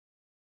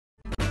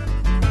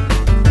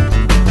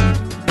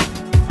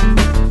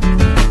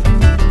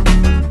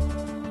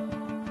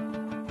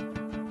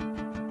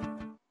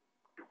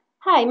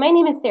Hi, my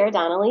name is Sarah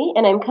Donnelly,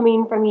 and I'm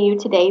coming from you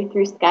today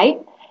through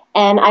Skype.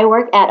 And I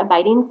work at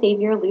Abiding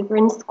Savior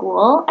Lutheran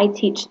School. I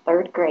teach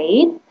third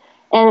grade.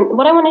 And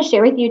what I want to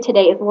share with you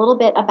today is a little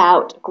bit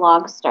about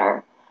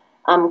Glogster.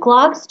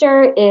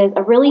 Glogster is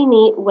a really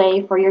neat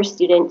way for your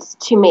students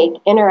to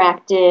make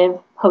interactive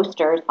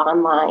posters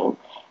online.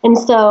 And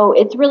so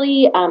it's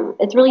really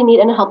neat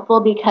and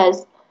helpful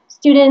because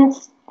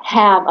students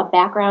have a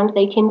background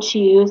they can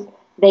choose.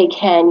 They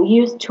can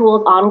use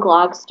tools on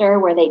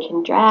Glogster where they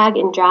can drag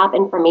and drop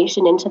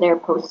information into their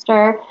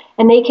poster,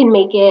 and they can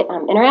make it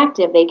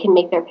interactive. They can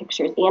make their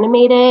pictures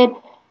animated.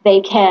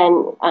 They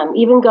can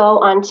even go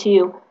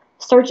onto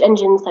search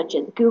engines such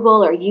as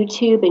Google or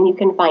YouTube, and you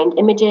can find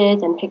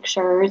images and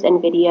pictures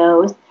and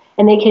videos,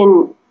 and they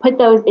can put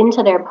those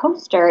into their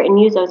poster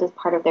and use those as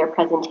part of their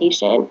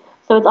presentation.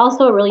 So it's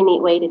also a really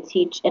neat way to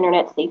teach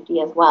internet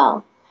safety as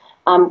well.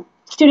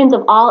 Students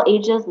of all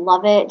ages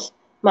love it.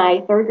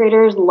 My third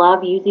graders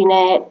love using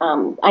it.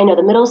 I know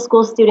the middle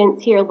school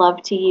students here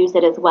love to use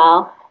it as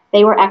well.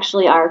 They were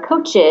actually our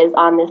coaches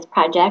on this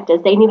project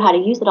as they knew how to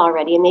use it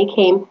already, and they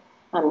came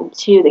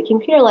to the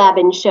computer lab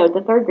and showed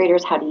the third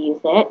graders how to use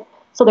it.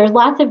 So there's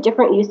lots of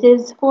different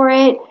uses for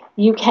it.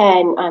 You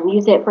can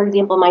use it, for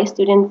example, my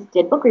students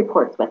did book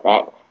reports with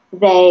it.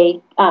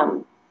 They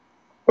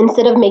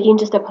instead of making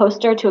just a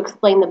poster to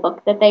explain the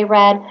book that they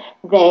read,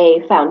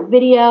 they found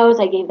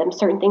videos. I gave them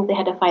certain things they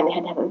had to find. They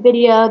had to have a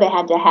video. They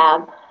had to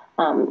have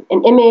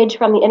an image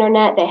from the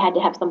internet. They had to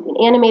have something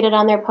animated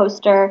on their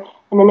poster.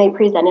 And then they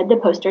presented the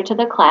poster to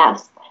the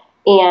class.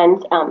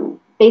 And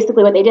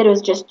basically what they did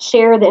was just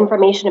share the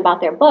information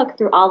about their book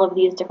through all of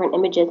these different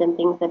images and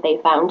things that they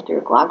found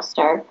through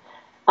Glogster.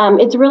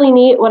 It's really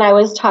neat. When I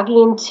was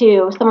talking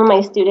to some of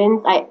my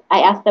students, I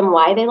asked them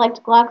why they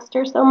liked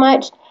Glogster so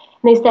much.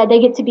 And they said they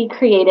get to be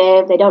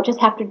creative. They don't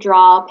just have to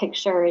draw a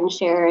picture and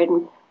share it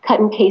and cut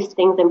and paste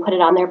things and put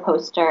it on their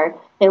poster.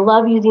 They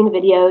love using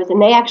videos,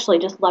 and they actually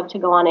just love to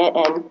go on it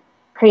and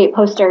create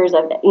posters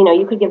of,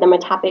 you could give them a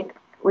topic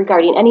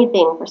regarding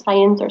anything for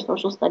science or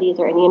social studies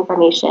or any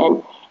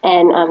information.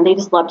 And they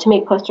just love to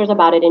make posters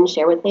about it and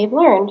share what they've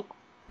learned.